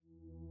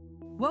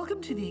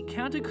Welcome to the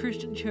Encounter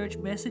Christian Church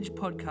Message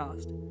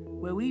Podcast,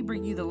 where we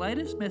bring you the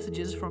latest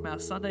messages from our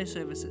Sunday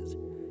services.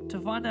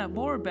 To find out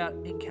more about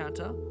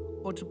Encounter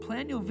or to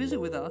plan your visit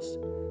with us,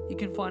 you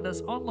can find us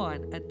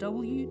online at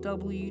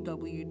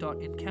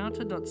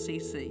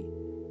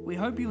www.encounter.cc. We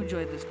hope you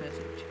enjoyed this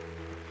message.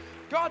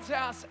 God's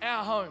house,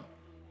 our home.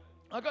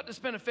 I got to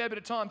spend a fair bit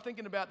of time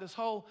thinking about this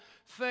whole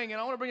thing,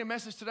 and I want to bring a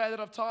message today that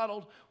I've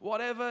titled,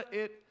 Whatever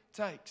It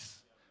Takes.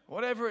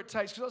 Whatever it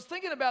takes. Because I was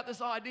thinking about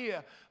this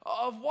idea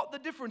of what the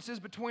difference is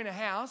between a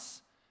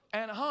house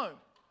and a home.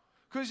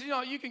 Because,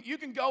 you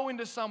can go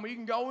into somewhere, you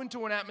can go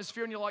into an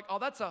atmosphere and you're like, oh,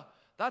 that's a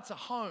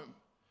home,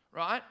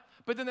 right?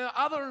 But then there are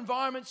other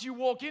environments you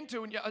walk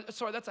into, and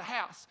that's a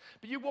house.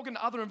 But you walk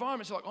into other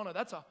environments, you're like, oh no,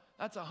 that's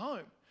a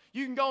home.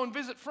 You can go and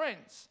visit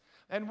friends.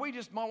 And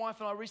my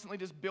wife and I recently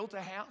just built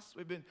a house.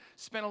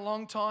 Spent a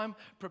long time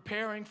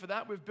preparing for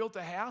that. We've built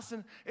a house.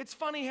 And it's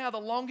funny how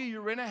the longer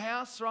you're in a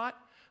house, right,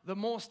 the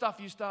more stuff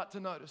you start to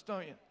notice,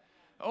 don't you?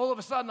 All of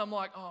a sudden, I'm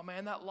like, oh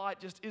man, that light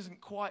just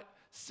isn't quite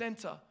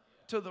center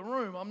to the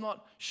room. I'm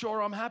not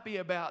sure I'm happy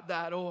about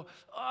that. Or,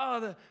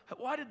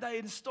 why did they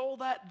install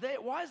that there?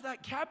 Why is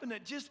that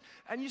cabinet just...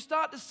 And you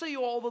start to see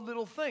all the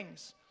little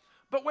things.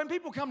 But when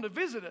people come to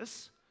visit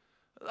us,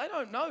 they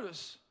don't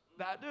notice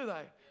that, do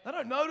they? They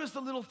don't notice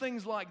the little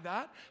things like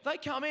that. They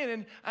come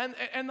in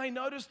and they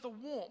notice the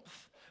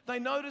warmth. They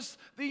notice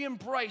the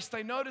embrace.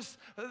 They notice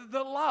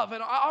the love.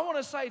 And I want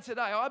to say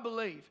today, I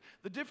believe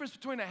the difference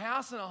between a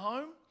house and a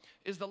home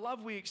is the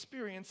love we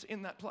experience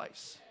in that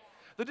place.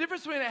 The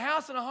difference between a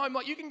house and a home,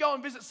 like you can go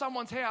and visit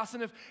someone's house,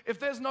 and if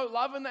there's no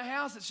love in the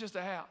house, it's just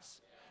a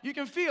house. You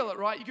can feel it,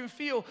 right? You can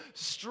feel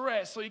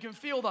stress, or you can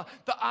feel the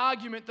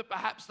argument that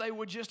perhaps they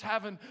were just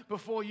having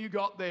before you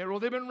got there, or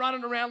they've been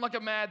running around like a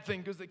mad thing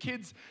because the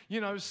kids,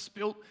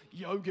 spilt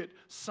yogurt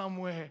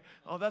somewhere.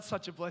 Oh, that's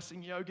such a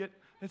blessing, yogurt.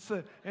 It's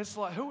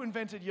like, who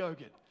invented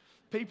yogurt?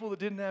 People that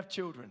didn't have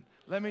children.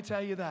 Let me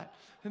tell you that.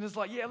 And it's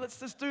like, yeah, let's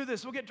do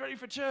this. We'll get ready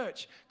for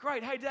church.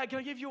 Great. Hey, Dad, can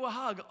I give you a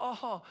hug?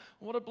 Oh,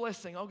 what a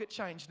blessing. I'll get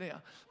changed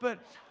now. But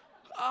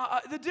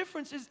the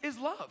difference is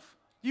love.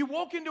 You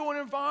walk into an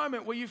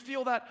environment where you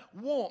feel that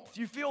warmth.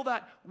 You feel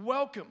that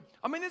welcome.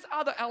 I mean, there's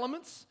other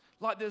elements,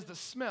 like there's the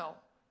smell,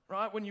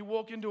 right? When you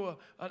walk into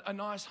a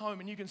nice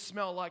home and you can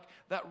smell like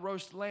that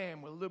roast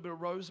lamb with a little bit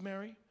of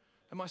rosemary.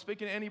 Am I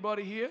speaking to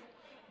anybody here?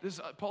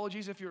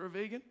 Apologies if you're a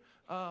vegan.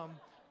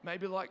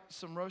 Maybe like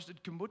some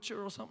roasted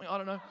kombucha or something. I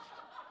don't know.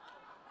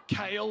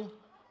 Kale.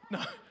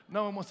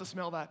 No one wants to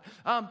smell that.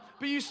 But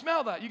you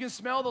smell that. You can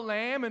smell the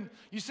lamb, and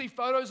you see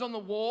photos on the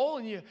wall,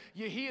 and you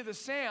hear the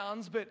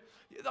sounds, but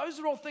those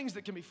are all things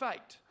that can be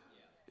faked.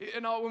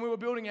 And when we were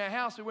building our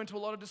house, we went to a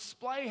lot of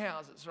display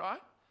houses, right?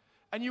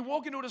 And you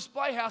walk into a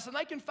display house, and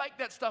they can fake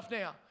that stuff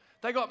now.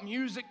 They got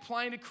music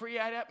playing to create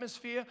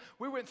atmosphere.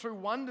 We went through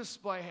one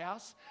display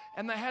house,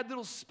 and they had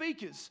little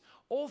speakers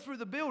all through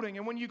the building.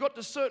 And when you got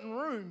to certain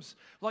rooms,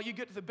 like you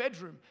get to the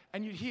bedroom,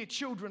 and you'd hear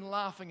children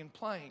laughing and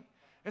playing.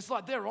 It's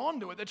like they're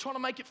onto it. They're trying to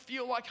make it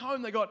feel like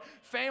home. They got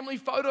family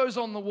photos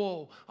on the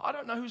wall. I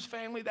don't know whose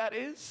family that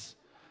is.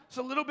 It's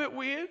a little bit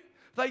weird.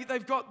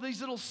 They've got these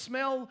little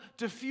smell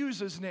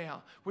diffusers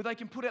now where they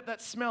can put out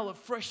that smell of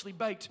freshly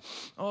baked,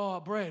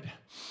 bread.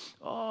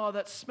 Oh,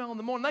 that smell in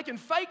the morning. They can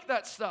fake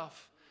that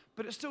stuff,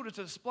 but it's still just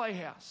a display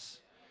house.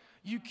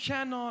 You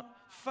cannot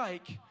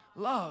fake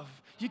love.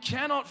 You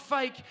cannot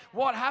fake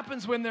what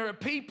happens when there are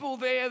people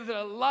there that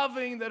are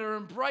loving, that are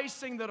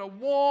embracing, that are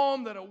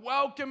warm, that are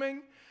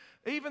welcoming.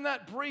 Even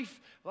that brief,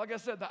 like I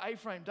said, the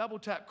A-frame, double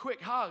tap,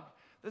 quick hug.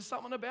 There's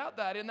something about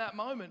that in that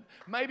moment.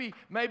 Maybe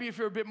if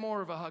you're a bit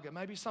more of a hugger,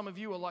 maybe some of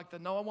you are like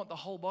no, I want the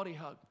whole body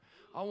hug.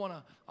 I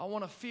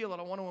want to feel it.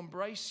 I want to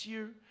embrace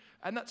you.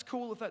 And that's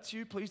cool if that's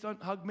you. Please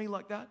don't hug me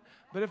like that.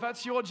 But if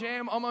that's your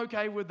jam, I'm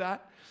okay with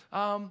that.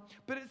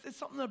 But it's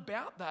something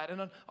about that.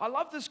 And I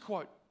love this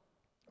quote.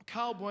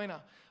 Carl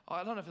Buena.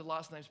 I don't know if his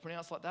last name's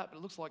pronounced like that, but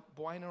it looks like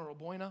Buena or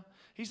Buena.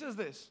 He says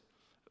this: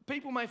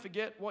 people may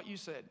forget what you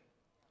said,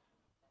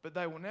 but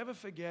they will never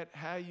forget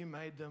how you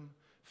made them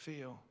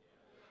feel.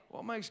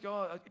 What makes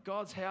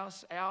God's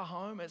house our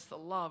home? It's the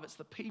love. It's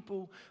the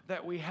people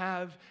that we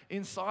have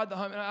inside the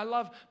home. And I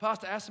love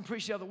Pastor Aston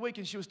preached the other week,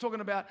 and she was talking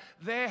about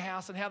their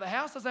house and how the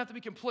house doesn't have to be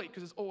complete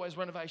because there's always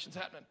renovations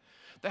happening.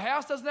 The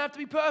house doesn't have to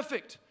be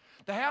perfect.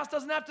 The house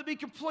doesn't have to be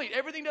complete.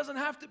 Everything doesn't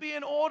have to be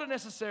in order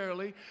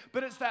necessarily,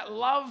 but it's that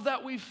love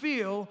that we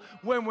feel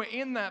when we're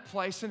in that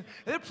place. And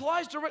it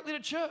applies directly to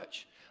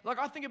church. Like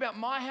I think about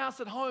my house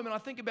at home and I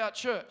think about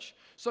church.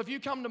 So if you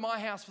come to my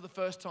house for the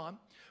first time,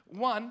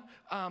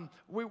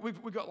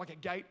 we've got like a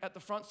gate at the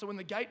front. So when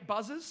the gate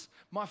buzzes,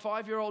 my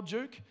 5-year-old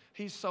Duke,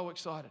 he's so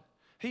excited.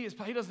 He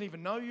doesn't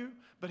even know you,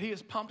 but he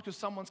is pumped because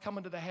someone's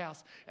coming to the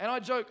house. And I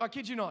joke, I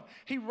kid you not,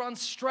 he runs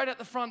straight out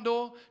the front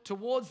door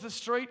towards the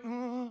street.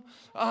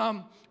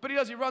 But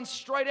he runs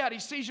straight out. He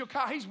sees your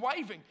car. He's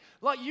waving.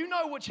 Like, you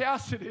know which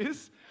house it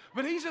is.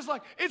 But he's just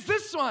like, it's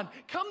this one.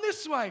 Come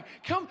this way.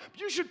 Come,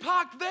 you should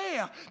park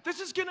there. This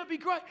is going to be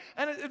great.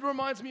 And it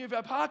reminds me of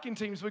our parking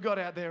teams we got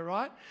out there,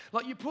 right?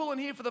 Like, you pull in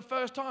here for the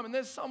first time and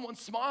there's someone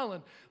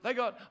smiling. They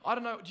got, I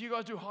don't know, do you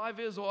guys do high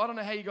vis, or I don't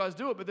know how you guys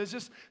do it, but there's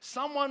just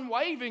someone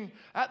waving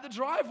at the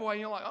driveway.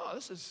 And you're like, oh,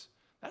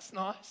 that's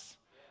nice.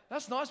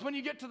 That's nice. When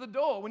you get to the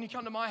door, when you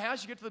come to my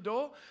house, you get to the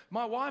door,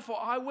 my wife or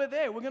I, we're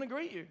there. We're going to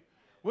greet you.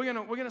 We're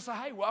going to say,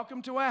 hey,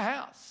 welcome to our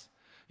house.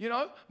 You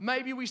know,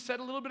 maybe we set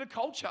a little bit of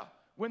culture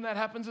when that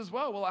happens as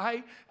well. Well,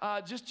 hey,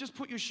 just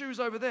put your shoes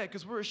over there,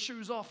 because we're a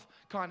shoes off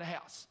kind of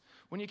house.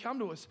 When you come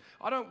to us,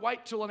 I don't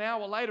wait till an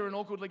hour later and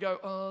awkwardly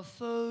go,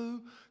 so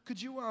could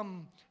you,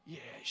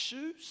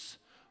 shoes?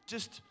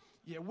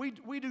 Yeah,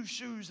 we do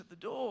shoes at the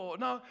door.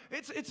 No,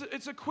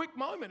 it's a quick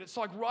moment. It's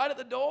like right at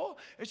the door.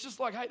 It's just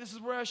like, hey, this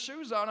is where our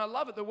shoes are, and I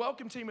love it. The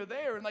welcome team are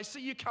there, and they see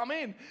you come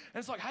in, and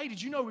it's like, hey,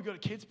 did you know we got a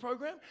kids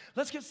program?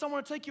 Let's get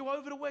someone to take you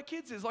over to where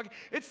kids is. Like,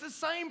 it's the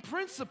same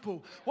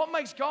principle. What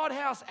makes God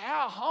House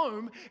our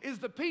home is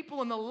the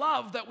people and the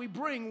love that we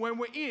bring when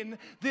we're in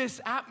this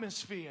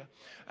atmosphere.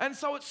 And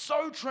so it's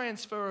so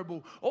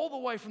transferable, all the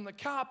way from the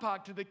car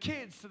park to the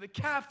kids to the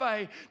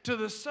cafe to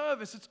the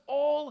service. It's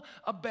all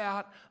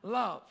about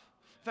love.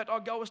 In fact,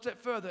 I'll go a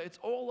step further. It's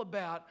all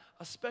about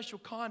a special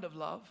kind of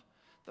love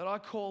that I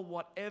call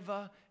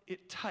whatever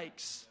it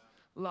takes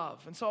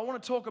love. And so I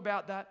want to talk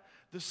about that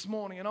this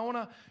morning. And I want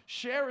to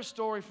share a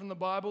story from the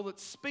Bible that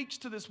speaks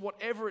to this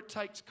whatever it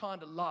takes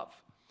kind of love.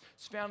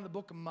 It's found in the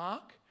book of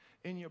Mark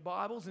in your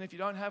Bibles. And if you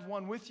don't have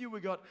one with you,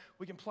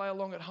 we can play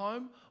along at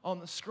home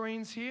on the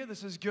screens here.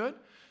 This is good.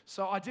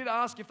 So I did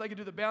ask if they could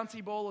do the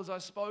bouncy ball as I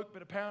spoke,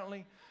 but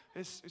apparently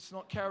it's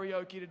not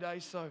karaoke today,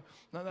 so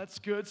no, that's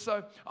good.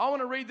 So I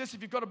want to read this.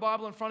 If you've got a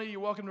Bible in front of you,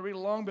 you're welcome to read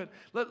along, but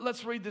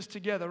let's read this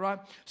together, right?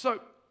 So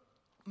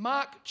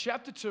Mark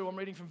chapter 2, I'm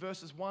reading from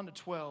verses 1 to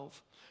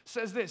 12,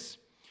 says this: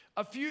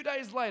 a few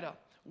days later,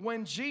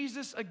 when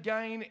Jesus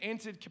again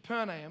entered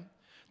Capernaum,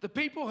 the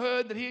people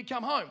heard that he had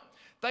come home.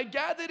 They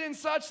gathered in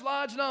such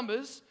large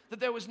numbers that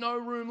there was no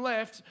room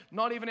left,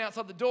 not even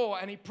outside the door,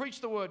 and he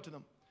preached the word to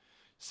them.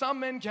 Some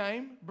men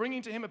came,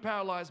 bringing to him a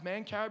paralyzed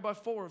man carried by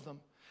 4 of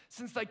them.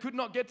 Since they could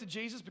not get to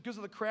Jesus because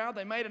of the crowd,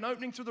 they made an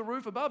opening through the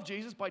roof above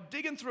Jesus by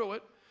digging through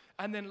it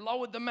and then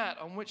lowered the mat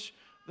on which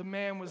the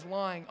man was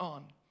lying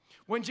on.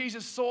 When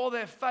Jesus saw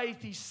their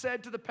faith, he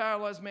said to the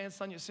paralyzed man,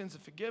 son, your sins are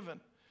forgiven.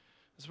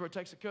 This is where it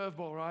takes a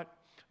curveball, right?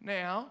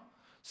 Now,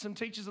 some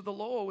teachers of the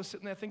law were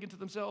sitting there thinking to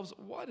themselves,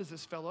 why does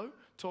this fellow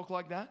talk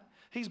like that?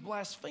 He's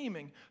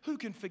blaspheming. Who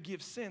can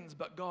forgive sins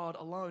but God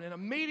alone? And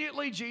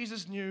immediately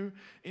Jesus knew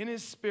in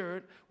his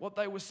spirit what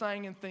they were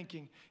saying and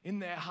thinking in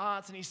their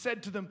hearts. And he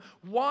said to them,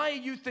 why are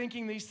you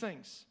thinking these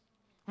things?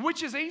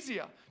 Which is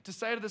easier, to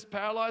say to this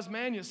paralyzed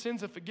man, your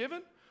sins are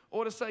forgiven,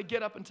 or to say,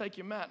 get up and take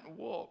your mat and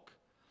walk?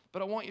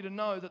 But I want you to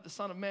know that the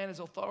Son of Man has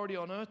authority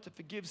on earth to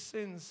forgive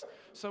sins.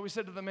 So he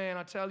said to the man,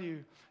 I tell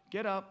you,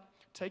 get up,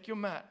 take your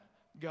mat,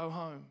 go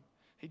home.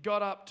 He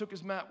got up, took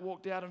his mat,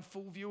 walked out in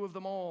full view of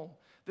them all.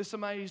 This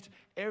amazed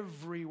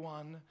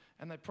everyone,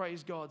 and they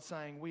praised God,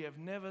 saying, we have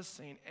never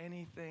seen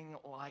anything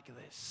like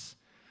this.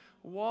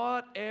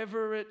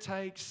 Whatever it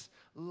takes,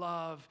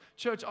 love.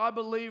 Church, I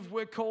believe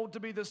we're called to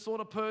be the sort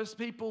of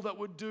people that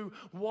would do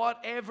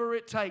whatever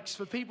it takes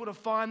for people to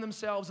find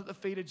themselves at the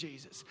feet of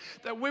Jesus.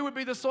 That we would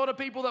be the sort of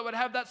people that would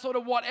have that sort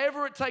of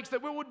whatever it takes,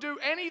 that we would do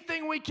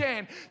anything we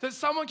can, that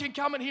someone can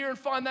come in here and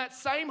find that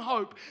same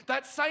hope,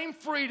 that same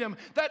freedom,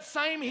 that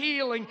same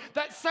healing,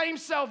 that same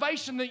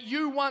salvation that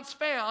you once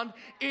found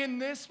in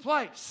this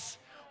place.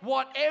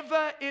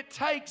 Whatever it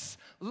takes,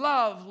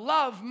 love.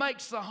 Love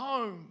makes a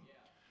home.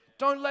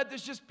 Don't let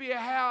this just be a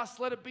house,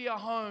 let it be a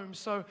home.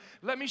 So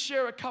let me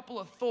share a couple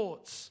of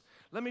thoughts.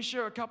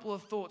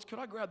 Could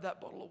I grab that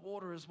bottle of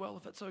water as well,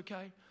 if that's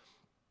okay?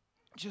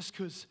 Just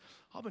because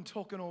I've been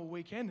talking all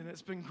weekend and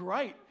it's been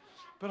great.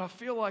 But I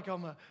feel like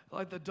I'm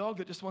like the dog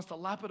that just wants to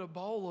lap at a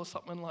bowl or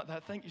something like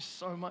that. Thank you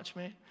so much,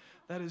 man.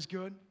 That is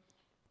good.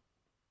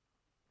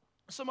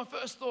 So my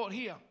first thought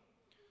here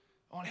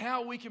on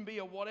how we can be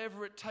a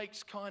whatever it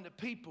takes kind of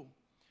people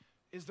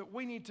is that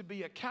we need to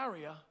be a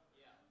carrier,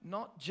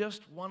 not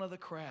just one of the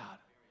crowd.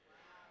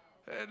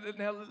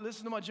 Now,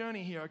 listen to my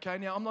journey here, okay?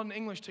 Now, I'm not an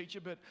English teacher,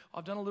 but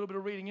I've done a little bit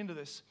of reading into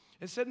this.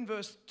 It said in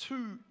verse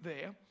 2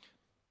 there,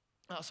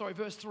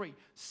 verse 3,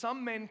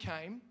 some men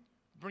came,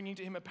 bringing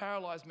to him a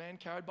paralyzed man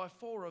carried by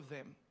 4 of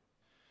them.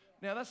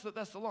 Now, that's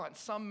the line.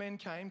 Some men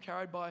came,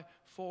 carried by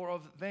 4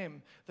 of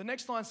them. The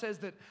next line says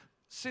that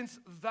since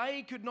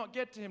they could not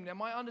get to him. Now,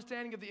 my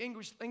understanding of the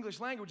English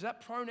language,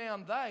 that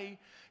pronoun they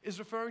is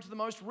referring to the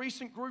most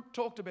recent group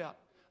talked about,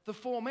 the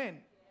 4 men.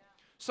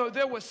 So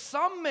there were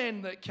some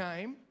men that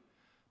came,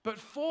 but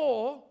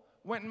 4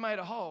 went and made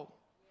a hole.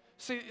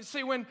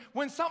 See,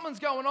 when something's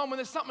going on, when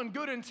there's something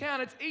good in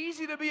town, it's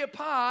easy to be a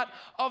part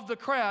of the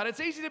crowd.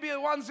 It's easy to be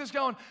the ones just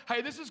going,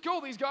 hey, this is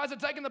cool. These guys are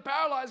taking the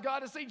paralyzed guy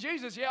to see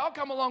Jesus. Yeah, I'll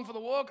come along for the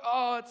walk.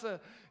 Oh,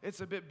 it's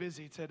a bit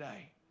busy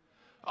today.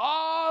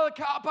 Oh,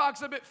 the car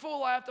park's a bit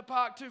full. I have to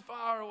park too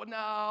far. Or,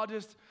 no,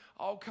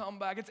 I'll come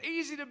back. It's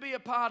easy to be a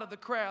part of the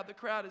crowd. The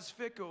crowd is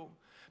fickle.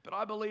 But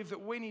I believe that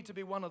we need to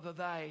be one of the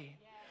they.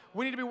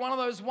 We need to be one of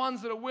those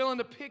ones that are willing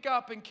to pick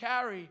up and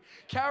carry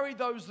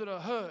those that are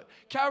hurt,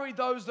 carry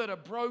those that are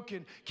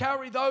broken,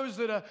 carry those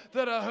that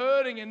are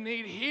hurting and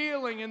need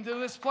healing into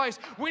this place.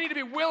 We need to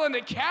be willing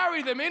to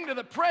carry them into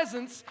the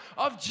presence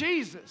of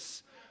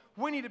Jesus.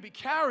 We need to be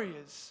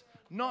carriers,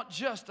 not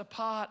just a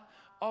part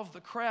of the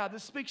crowd.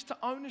 This speaks to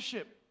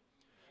ownership.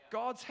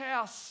 God's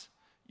house,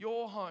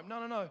 your home.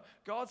 No.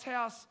 God's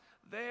house,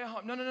 their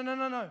home.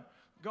 No.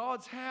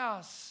 God's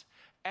house,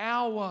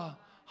 our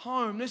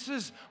home. This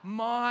is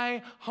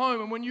my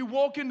home. And when you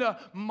walk into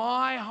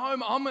my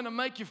home, I'm going to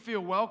make you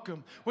feel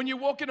welcome. When you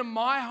walk into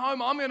my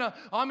home, I'm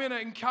going to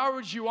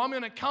encourage you. I'm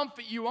going to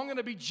comfort you. I'm going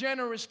to be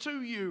generous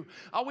to you.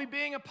 Are we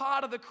being a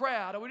part of the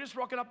crowd? Are we just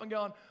rocking up and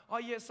going, oh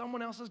yeah,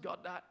 someone else has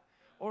got that?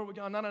 Or are we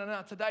going,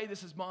 no. Today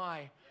this is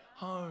my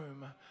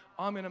home.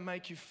 I'm going to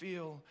make you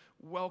feel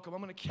welcome.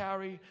 I'm going to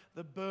carry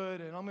the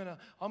burden. I'm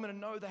going to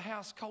know the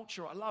house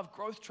culture. I love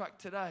Growth Track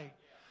today.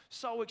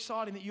 So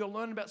exciting that you're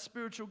learning about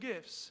spiritual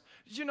gifts.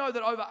 Did you know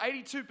that over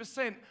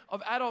 82%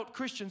 of adult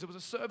Christians, it was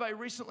a survey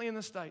recently in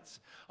the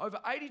States, over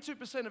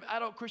 82% of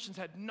adult Christians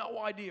had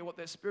no idea what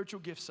their spiritual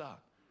gifts are.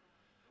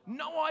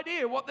 No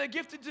idea what they're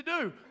gifted to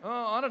do.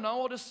 Oh, I don't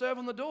know, I'll just serve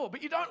on the door.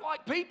 But you don't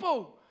like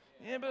people.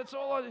 Yeah, but it's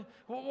all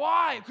well,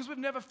 why? Because we've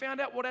never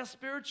found out what our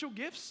spiritual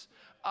gifts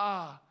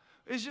are.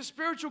 Is your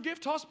spiritual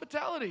gift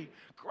hospitality?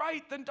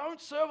 Great, then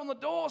don't serve on the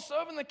door,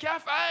 serve in the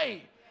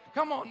cafe.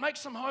 Come on, make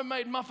some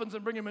homemade muffins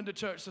and bring them into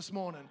church this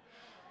morning.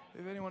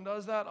 If anyone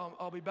does that,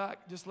 I'll be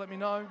back. Just let me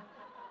know.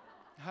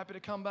 Happy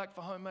to come back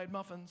for homemade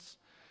muffins.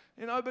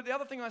 You know, but the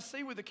other thing I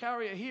see with the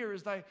carrier here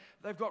is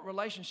they've got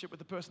relationship with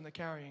the person they're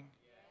carrying.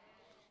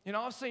 You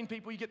know, I've seen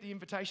people, you get the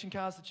invitation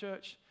cards to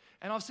church,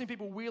 and I've seen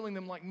people wheeling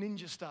them like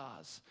ninja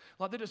stars.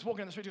 Like they're just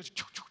walking down the street,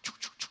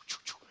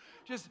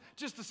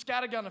 just the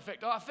scattergun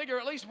effect. I figure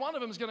at least one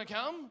of them is going to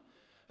come.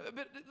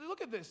 But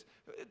look at this.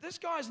 This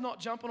guy's not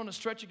jumping on a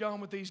stretcher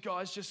going with these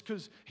guys just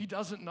because he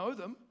doesn't know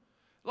them.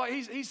 Like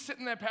he's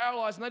sitting there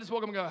paralyzed and they just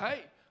walk up and go,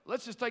 hey,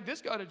 let's just take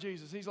this guy to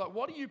Jesus. He's like,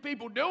 what are you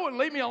people doing?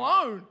 Leave me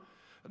alone.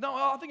 No,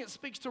 I think it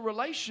speaks to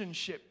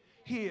relationship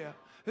here.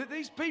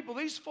 These people,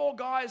 these four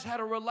guys had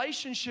a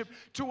relationship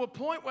to a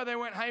point where they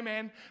went, hey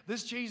man,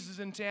 this Jesus is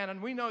in town and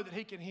we know that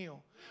he can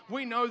heal.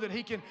 We know that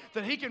he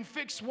can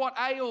fix what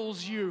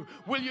ails you.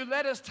 Will you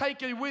let us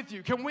take you with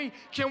you? Can we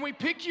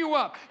pick you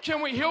up? Can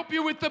we help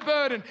you with the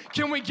burden?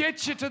 Can we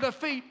get you to the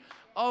feet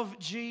of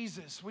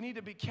Jesus? We need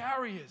to be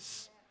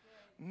carriers,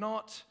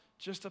 not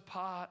just a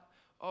part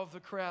of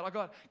the crowd.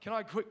 Can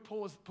I quick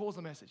pause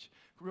the message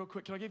real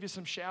quick? Can I give you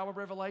some shower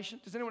revelation?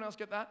 Does anyone else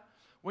get that?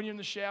 When you're in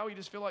the shower, you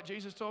just feel like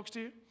Jesus talks to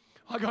you?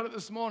 I got it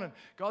this morning.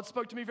 God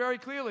spoke to me very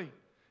clearly.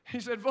 He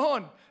said,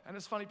 Vaughan, and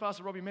it's funny,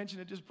 Pastor Robbie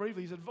mentioned it just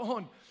briefly. He said,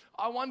 Vaughan,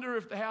 I wonder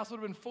if the house would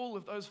have been full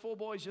if those four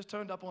boys just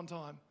turned up on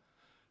time.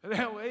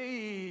 Now,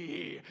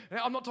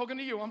 I'm not talking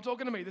to you. I'm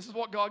talking to me. This is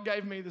what God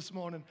gave me this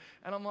morning.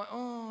 And I'm like,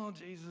 oh,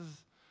 Jesus.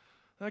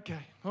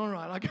 Okay, all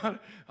right, I got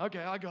it.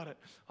 Okay, I got it.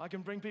 I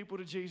can bring people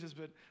to Jesus,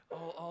 but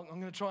I'm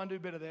going to try and do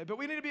better there. But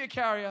we need to be a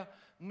carrier,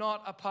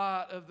 not a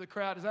part of the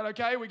crowd. Is that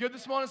okay? We good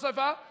this morning so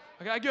far?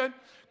 Okay,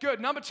 good.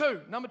 Number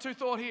two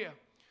thought here.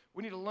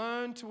 We need to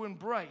learn to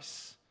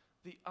embrace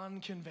the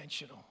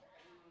unconventional.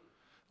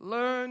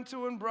 Learn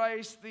to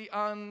embrace the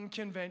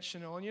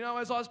unconventional. And you know,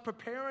 as I was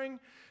preparing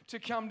to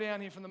come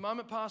down here, from the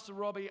moment Pastor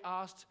Robbie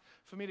asked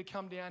for me to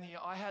come down here,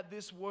 I had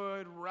this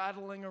word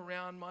rattling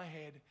around my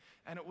head,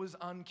 and it was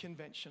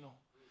unconventional.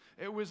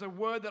 It was a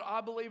word that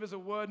I believe is a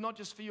word not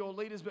just for your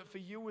leaders, but for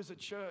you as a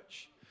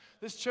church.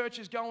 This church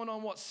is going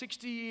on,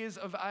 60 years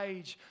of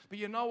age. But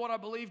you know what I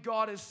believe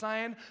God is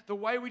saying? The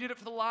way we did it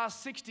for the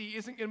last 60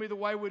 isn't going to be the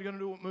way we're going to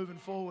do it moving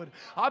forward.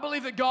 I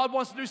believe that God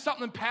wants to do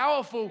something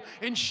powerful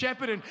in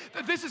Shepparton.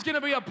 That this is going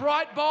to be a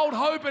bright, bold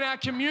hope in our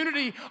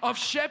community of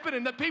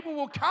Shepparton. That people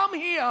will come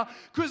here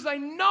because they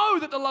know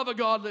that the love of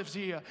God lives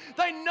here.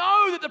 They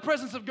know that the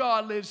presence of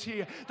God lives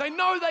here. They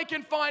know they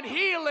can find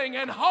healing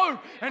and hope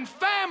and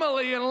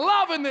family and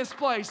love in this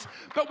place.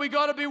 But we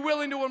got to be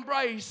willing to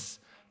embrace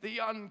the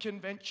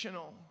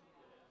unconventional.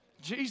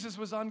 Jesus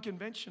was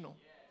unconventional.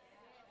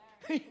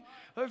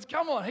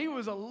 Come on, he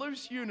was a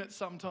loose unit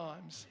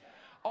sometimes.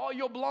 Oh,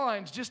 you're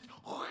blind. Just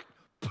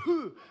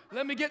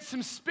let me get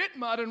some spit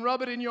mud and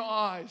rub it in your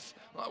eyes.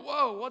 Like,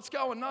 whoa, what's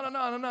going on?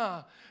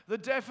 No. The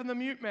deaf and the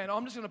mute man.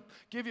 I'm just going to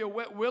give you a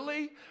wet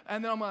willy,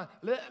 and then I'm going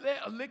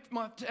to lick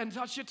and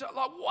touch your toe.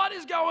 Like, what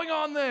is going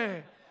on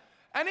there?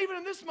 And even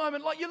in this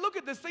moment, like you look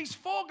at this, these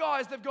four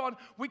guys, they've gone,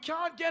 we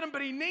can't get him,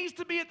 but he needs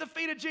to be at the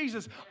feet of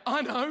Jesus.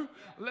 I know,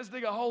 let's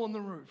dig a hole in the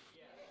roof.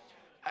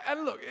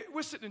 And look,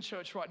 we're sitting in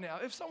church right now.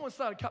 If someone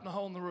started cutting a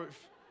hole in the roof,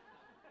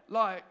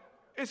 like,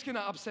 it's going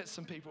to upset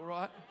some people,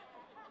 right?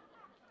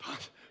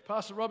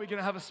 Pastor Robbie going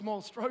to have a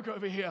small stroke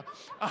over here.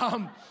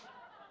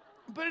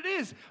 But it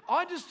is.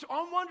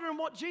 I'm wondering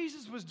what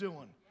Jesus was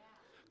doing.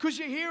 Because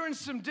you're hearing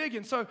some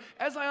digging. So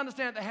as I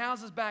understand, the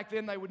houses back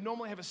then, they would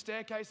normally have a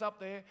staircase up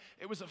there.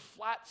 It was a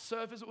flat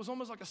surface. It was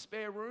almost like a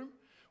spare room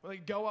where they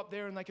could go up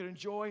there and they could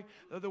enjoy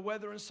the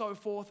weather and so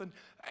forth.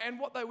 And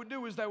what they would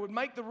do is they would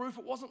make the roof.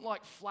 It wasn't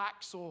like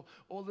flax or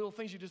little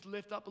things you just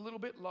lift up a little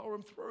bit, lower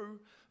them through.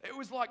 It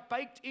was like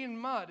baked in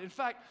mud. In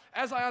fact,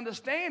 as I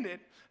understand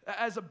it,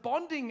 as a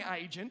bonding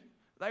agent,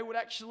 they would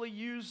actually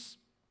use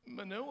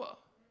manure.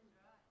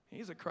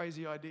 Here's a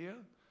crazy idea.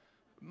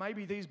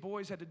 Maybe these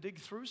boys had to dig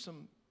through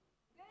some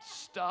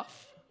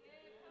stuff.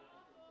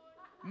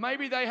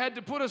 Maybe they had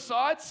to put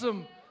aside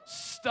some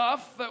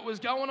stuff that was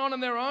going on in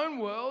their own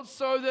world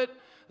so that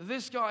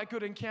this guy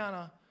could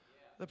encounter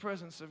the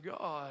presence of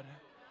God.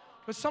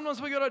 But sometimes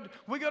we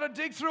gotta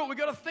dig through it. We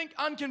gotta think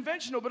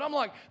unconventional. But I'm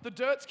like, the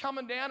dirt's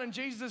coming down and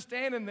Jesus is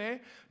standing there.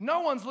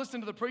 No one's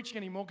listening to the preaching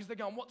anymore because they're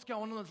going, what's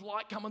going on? There's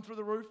light coming through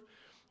the roof.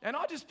 And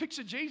I just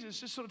picture Jesus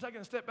just sort of taking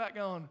a step back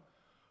going,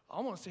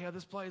 I want to see how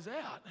this plays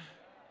out.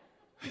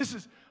 This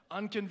is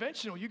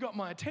unconventional. You got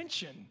my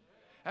attention.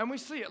 And we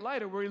see it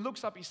later where he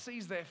looks up, he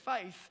sees their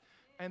faith,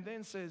 and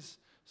then says,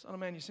 Son of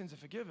man, your sins are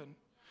forgiven.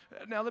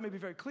 Now, let me be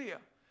very clear.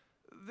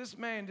 This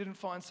man didn't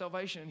find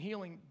salvation and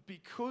healing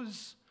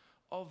because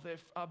of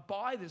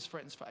by this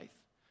friend's faith.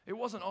 It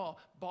wasn't,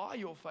 by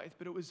your faith,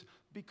 but it was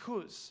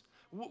because.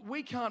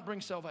 We can't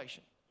bring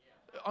salvation.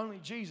 Only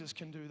Jesus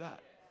can do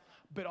that.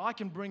 But I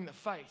can bring the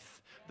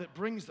faith that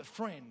brings the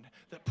friend,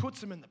 that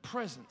puts him in the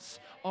presence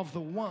of the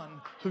one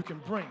who can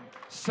bring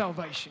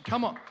salvation.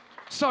 Come on.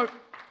 So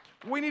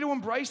we need to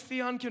embrace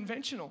the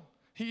unconventional.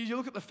 You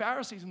look at the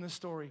Pharisees in this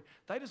story.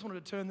 They just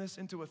wanted to turn this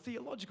into a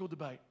theological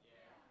debate,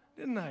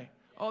 didn't they?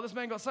 Oh, this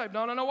man got saved.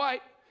 No,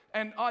 wait.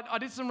 And I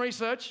did some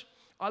research.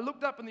 I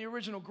looked up in the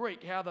original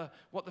Greek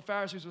what the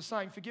Pharisees were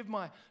saying. Forgive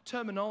my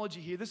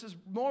terminology here. This is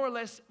more or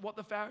less what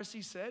the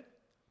Pharisees said.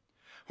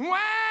 Wah!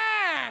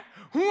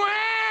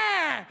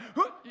 Wah!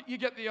 You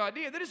get the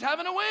idea. They're just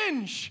having a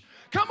whinge.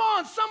 Come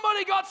on,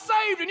 somebody got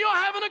saved and you're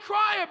having a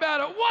cry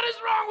about it. What is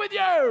wrong with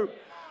you?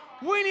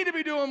 We need to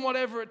be doing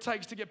whatever it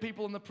takes to get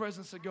people in the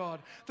presence of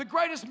God. The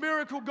greatest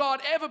miracle God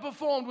ever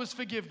performed was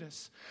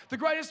forgiveness. The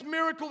greatest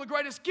miracle, the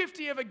greatest gift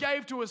he ever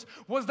gave to us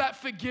was that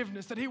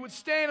forgiveness, that he would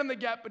stand in the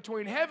gap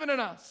between heaven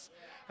and us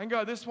and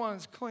go, this one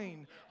is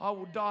clean. I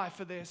will die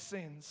for their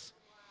sins.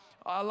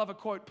 I love a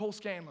quote. Paul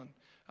Scanlon,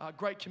 a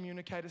great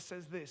communicator,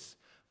 says this: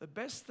 the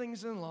best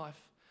things in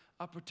life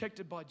are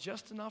protected by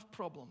just enough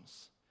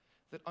problems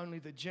that only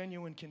the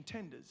genuine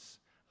contenders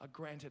are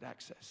granted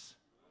access.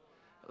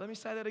 Let me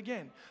say that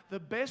again. The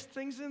best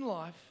things in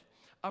life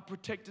are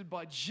protected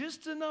by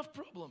just enough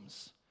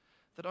problems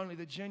that only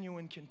the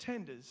genuine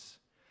contenders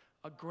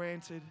are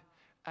granted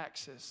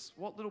access.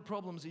 What little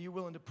problems are you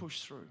willing to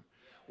push through?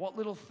 What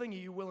little thing are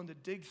you willing to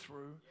dig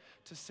through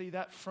to see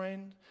that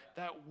friend,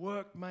 that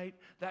workmate,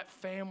 that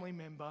family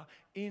member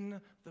in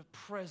the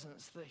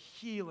presence, the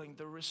healing,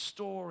 the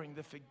restoring,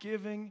 the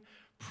forgiving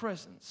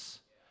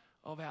presence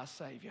of our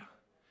Savior?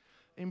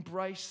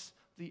 Embrace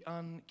the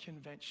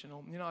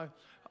unconventional. You know,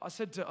 I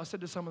said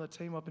to some of the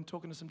team, I've been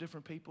talking to some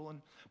different people,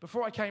 and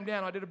before I came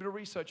down, I did a bit of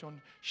research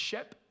on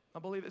Shep. I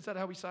believe, is that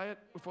how we say it?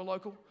 If we're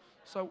local?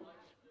 So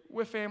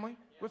we're family,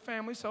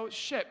 so it's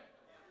Shep.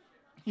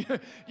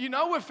 You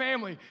know we're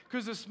family,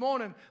 because this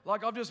morning,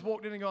 like, I've just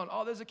walked in and gone,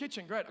 oh, there's a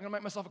kitchen, great, I'm going to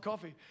make myself a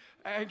coffee.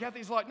 And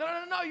Kathy's like, no,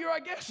 you're our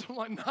guest. I'm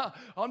like, nah,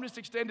 I'm just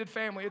extended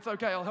family. It's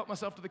okay, I'll help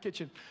myself to the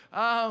kitchen.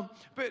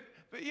 But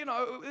you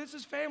know, this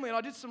is family, and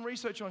I did some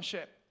research on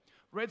Shep.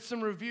 Read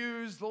some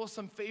reviews, saw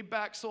some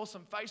feedback, saw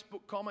some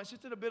Facebook comments,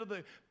 just did a bit of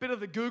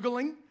the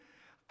Googling.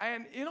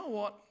 And you know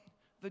what?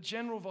 The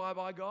general vibe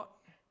I got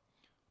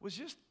was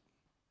just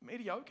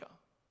mediocre.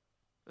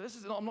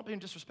 I'm not being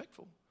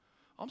disrespectful.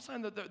 I'm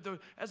saying that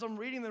as I'm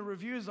reading the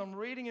reviews, I'm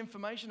reading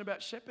information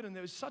about Shepherd, and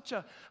there was such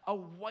a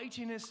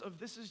weightiness of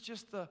this is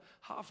just the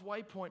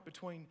halfway point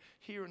between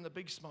here and the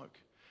big smoke.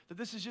 That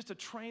this is just a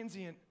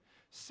transient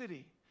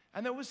city.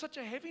 And there was such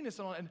a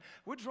heaviness on it. And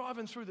we're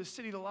driving through the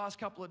city the last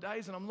couple of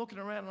days, and I'm looking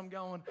around and I'm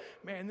going,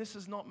 man, this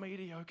is not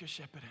mediocre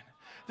shepherding.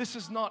 This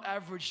is not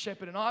average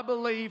shepherding. I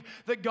believe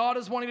that God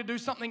is wanting to do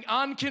something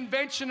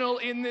unconventional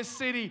in this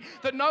city.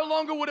 That no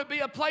longer would it be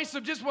a place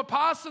of just we're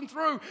passing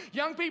through.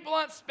 Young people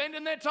aren't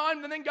spending their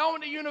time and then going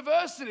to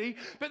university,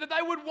 but that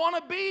they would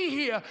want to be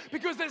here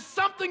because there's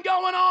something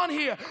going on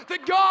here.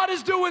 That God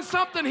is doing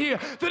something here.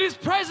 That His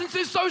presence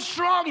is so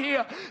strong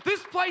here.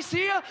 This place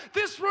here,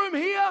 this room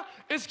here,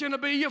 it's going to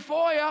be your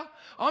foyer.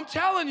 I'm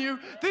telling you,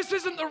 this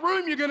isn't the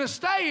room you're going to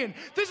stay in.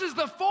 This is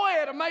the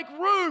foyer to make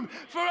room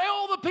for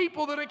all the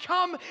people that are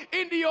come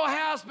into your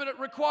house, but it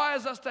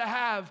requires us to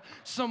have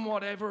some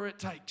whatever it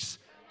takes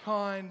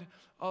kind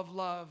of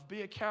love.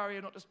 Be a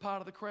carrier, not just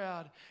part of the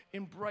crowd.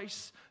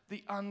 Embrace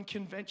the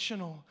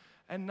unconventional.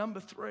 And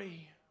number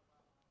 3,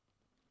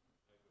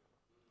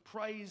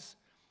 praise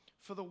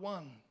for the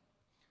one.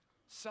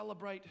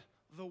 Celebrate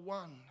the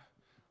one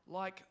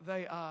like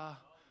they are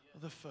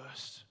the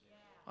first.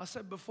 I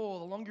said before,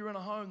 the longer you're in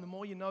a home, the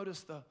more you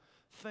notice the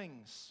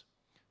things.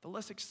 The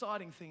less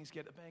exciting things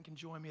get. The band can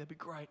join me, that'd be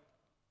great.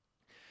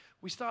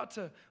 We start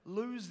to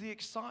lose the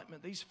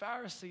excitement. These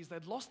Pharisees,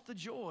 they'd lost the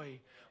joy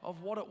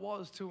of what it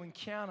was to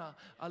encounter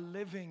a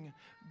living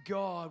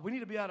God. We need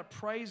to be able to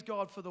praise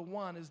God for the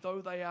one as though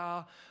they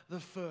are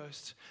the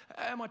first.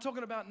 Am I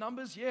talking about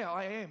numbers? Yeah,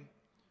 I am.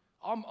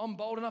 I'm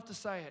bold enough to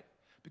say it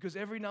because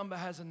every number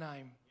has a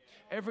name.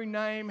 Every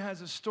name has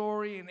a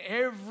story, and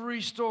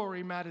every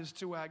story matters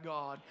to our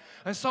God.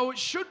 And so it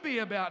should be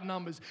about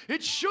numbers.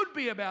 It should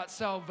be about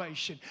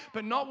salvation,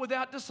 but not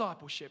without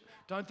discipleship.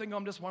 Don't think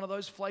I'm just one of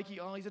those flaky,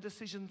 he's a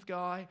decisions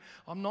guy.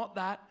 I'm not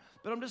that.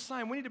 But I'm just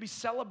saying we need to be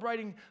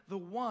celebrating the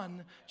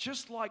one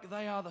just like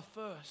they are the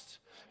first.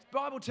 The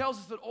Bible tells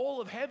us that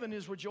all of heaven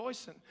is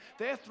rejoicing.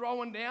 They're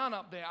throwing down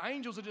up there.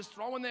 Angels are just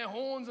throwing their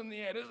horns in the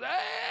air. Just,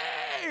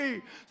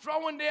 hey!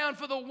 Throwing down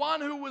for the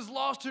one who was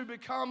lost who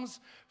becomes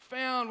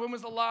found. When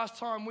was the last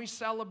time we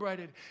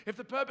celebrated? If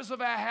the purpose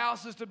of our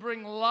house is to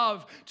bring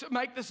love, to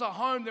make this a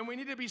home, then we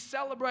need to be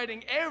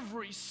celebrating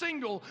every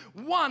single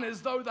one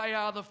as though they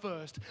are the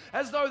first.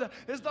 As though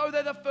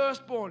they're the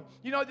firstborn.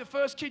 You know the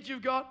first kid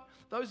you've got?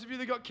 Those of you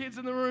that got kids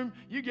in the room,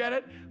 you get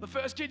it. The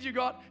first kid you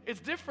got, it's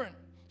different.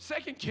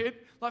 Second kid,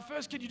 like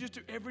first kid, you just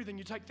do everything.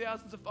 You take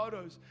thousands of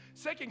photos.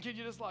 Second kid,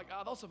 you're just like,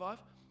 they'll survive.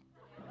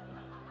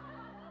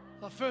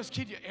 The first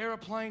kid, you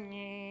airplane.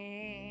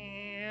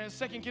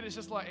 Second kid, it's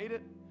just like, eat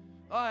it.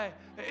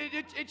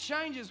 It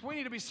changes. We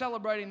need to be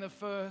celebrating the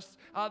first,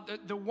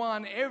 the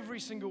one, every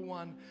single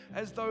one,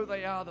 as though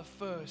they are the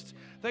first.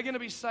 They're going to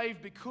be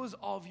saved because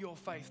of your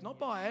faith. Not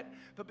by it,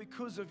 but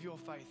because of your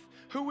faith.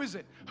 Who is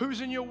it? Who's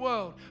in your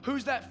world?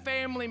 Who's that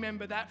family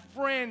member, that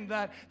friend,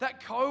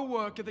 that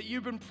co-worker that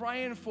you've been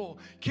praying for?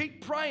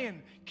 Keep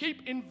praying.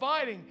 Keep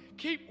inviting.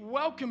 Keep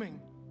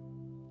welcoming.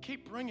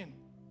 Keep bringing.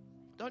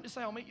 Don't just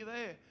say, I'll meet you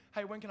there.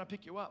 Hey, when can I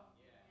pick you up?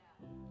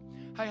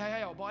 Hey,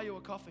 I'll buy you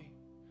a coffee.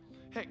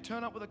 Heck,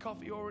 turn up with a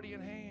coffee already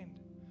in hand.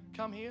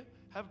 Come here,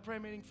 have a prayer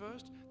meeting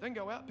first, then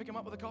go out, pick them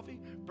up with a coffee,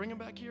 bring them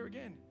back here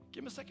again.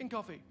 Give them a second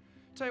coffee.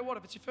 Tell you what,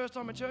 if it's your first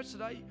time in church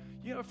today,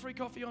 you get a free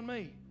coffee on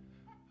me.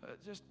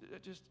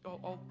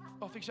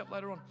 I'll fix you up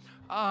later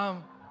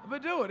on.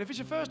 But do it. If it's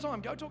your first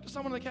time, go talk to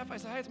someone in the cafe.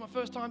 Say, hey, it's my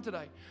first time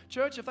today.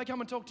 Church, if they come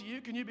and talk to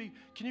you, can you be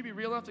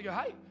real enough to go,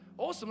 hey,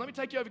 awesome, let me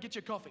take you over, get you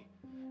a coffee.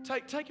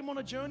 Take them on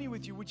a journey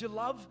with you. Would you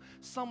love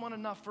someone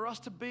enough for us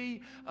to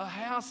be a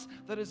house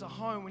that is a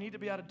home? We need to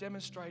be able to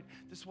demonstrate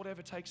this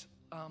whatever it takes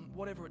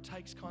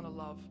kind of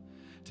love.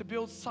 To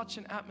build such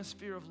an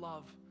atmosphere of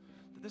love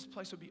that this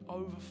place would be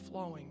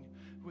overflowing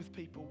with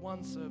people.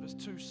 1 service,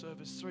 2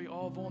 service, 3.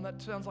 Oh, Vaughan,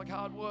 that sounds like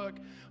hard work.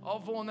 Oh,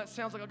 Vaughan, that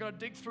sounds like I've got to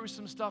dig through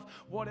some stuff.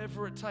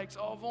 Whatever it takes.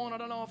 Oh, Vaughan, I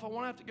don't know if I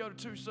want to have to go to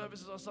 2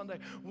 services on Sunday.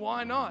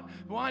 Why not?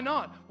 Why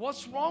not?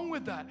 What's wrong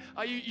with that?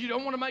 You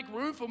don't want to make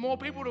room for more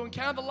people to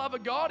encounter the love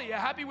of God? Are you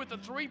happy with the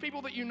 3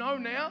 people that you know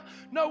now?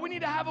 No, we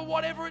need to have a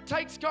whatever it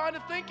takes kind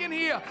of thinking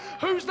here.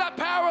 Who's that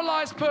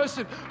paralyzed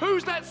person?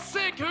 Who's that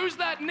sick? Who's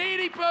that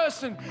needy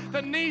person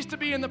that needs to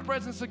be in the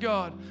presence of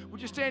God?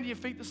 Would you stand to your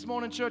feet this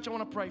morning, church? I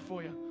want to pray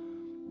for you.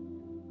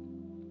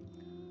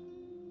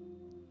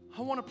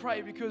 I want to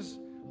pray because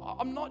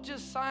I'm not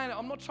just saying it.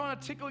 I'm not trying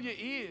to tickle your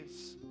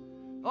ears.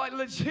 Like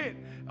legit,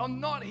 I'm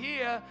not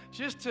here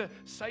just to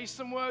say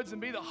some words and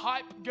be the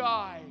hype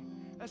guy.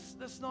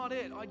 That's not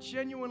it. I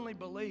genuinely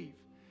believe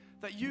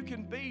that you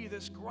can be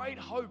this great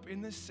hope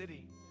in this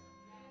city.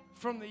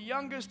 From the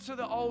youngest to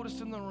the oldest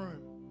in the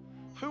room.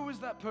 Who is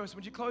that person?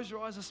 Would you close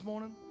your eyes this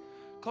morning?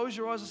 Close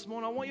your eyes this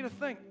morning. I want you to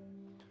think,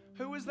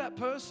 who is that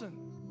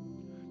person?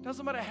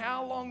 Doesn't matter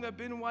how long they've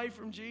been away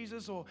from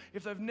Jesus or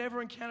if they've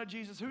never encountered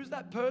Jesus. Who's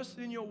that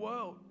person in your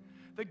world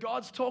that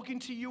God's talking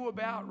to you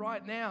about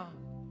right now?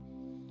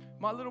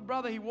 My little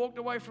brother, he walked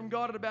away from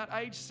God at about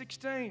age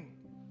 16.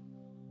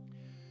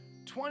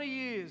 20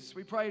 years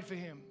we prayed for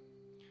him.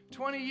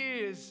 20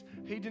 years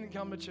he didn't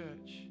come to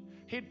church.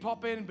 He'd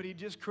pop in, but he'd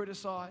just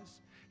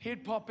criticize.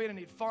 He'd pop in and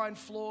he'd find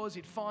flaws,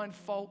 he'd find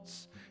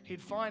faults,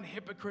 he'd find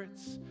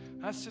hypocrites.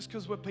 That's just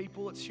because we're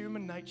people. It's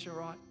human nature,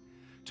 right?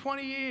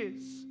 20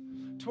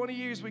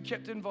 years we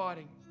kept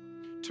inviting.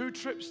 2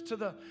 trips to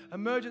the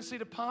emergency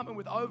department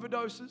with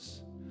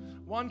overdoses.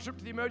 1 trip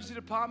to the emergency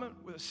department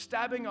with a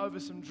stabbing over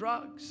some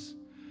drugs.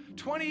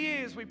 20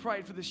 years we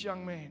prayed for this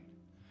young man.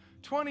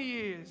 20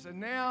 years. And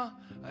now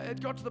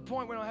it got to the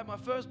point when I had my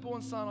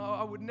firstborn son,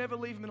 I would never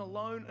leave him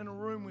alone in a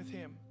room with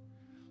him.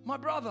 My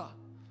brother,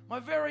 my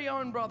very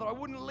own brother, I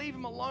wouldn't leave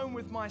him alone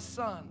with my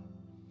son.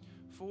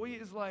 4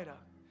 years later,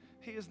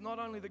 he is not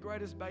only the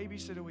greatest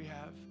babysitter we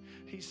have,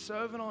 he's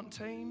serving on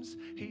teams,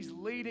 he's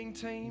leading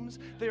teams.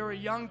 There are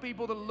young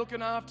people that are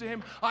looking after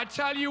him. I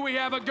tell you, we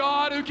have a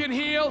God who can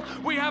heal.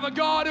 We have a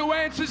God who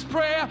answers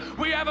prayer.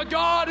 We have a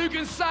God who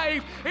can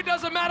save. It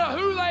doesn't matter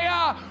who they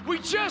are. We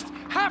just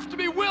have to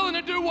be willing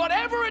to do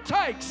whatever it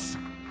takes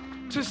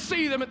to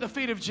see them at the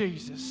feet of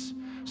Jesus.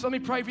 So let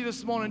me pray for you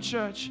this morning,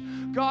 church.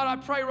 God, I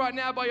pray right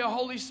now by your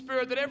Holy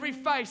Spirit that every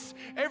face,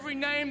 every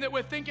name that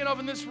we're thinking of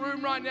in this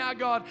room right now,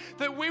 God,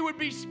 that we would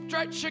be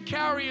stretcher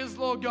carriers,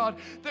 Lord God,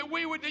 that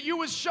you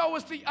would show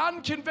us the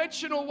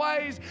unconventional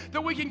ways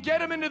that we can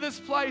get them into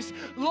this place,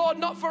 Lord,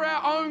 not for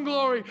our own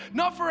glory,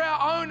 not for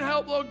our own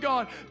help, Lord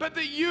God, but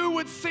that you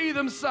would see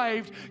them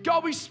saved.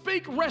 God, we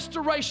speak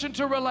restoration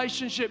to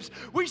relationships.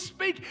 We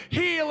speak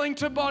healing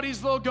to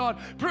bodies, Lord God,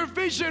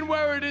 provision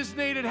where it is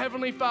needed,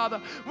 Heavenly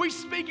Father. We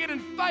speak it in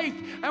faith,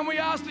 and we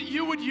ask that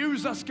you would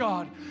use us,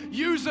 God.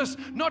 Use us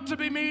not to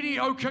be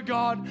mediocre,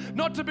 God,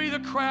 not to be the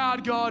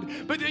crowd, God,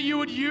 but that you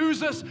would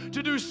use us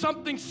to do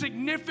something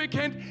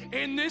significant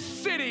in this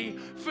city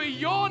for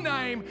your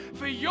name,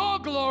 for your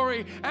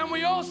glory. And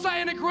we all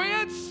say in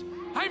agreement,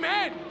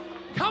 amen.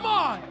 Come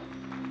on.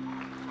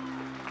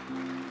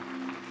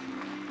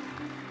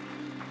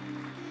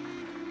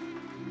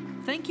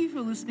 Thank you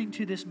for listening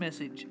to this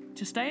message.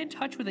 To stay in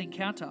touch with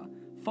Encounter,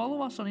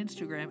 follow us on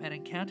Instagram at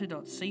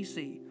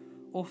encounter.cc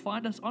or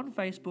find us on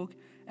Facebook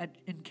at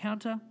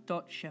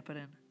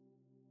encounter.shepparton.